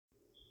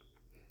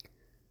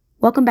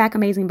Welcome back,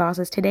 amazing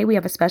bosses. Today we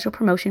have a special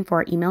promotion for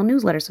our email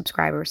newsletter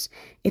subscribers.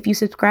 If you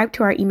subscribe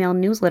to our email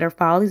newsletter,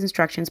 follow these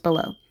instructions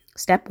below.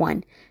 Step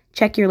 1.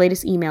 Check your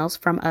latest emails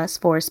from us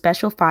for a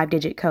special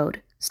 5-digit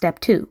code. Step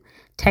 2.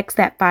 Text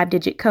that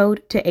 5-digit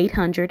code to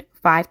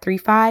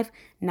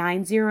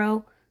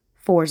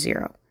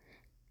 800-535-9040.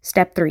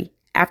 Step 3.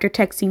 After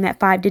texting that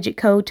 5-digit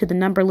code to the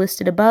number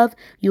listed above,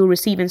 you will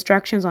receive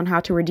instructions on how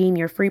to redeem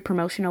your free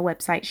promotional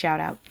website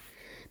shoutout.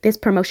 This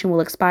promotion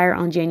will expire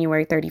on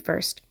January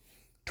 31st.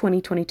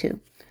 2022.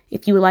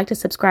 If you would like to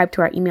subscribe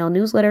to our email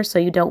newsletter so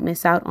you don't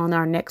miss out on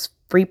our next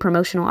free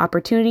promotional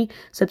opportunity,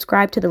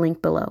 subscribe to the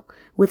link below.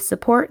 With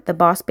support, the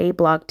Boss Babe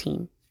blog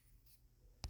team.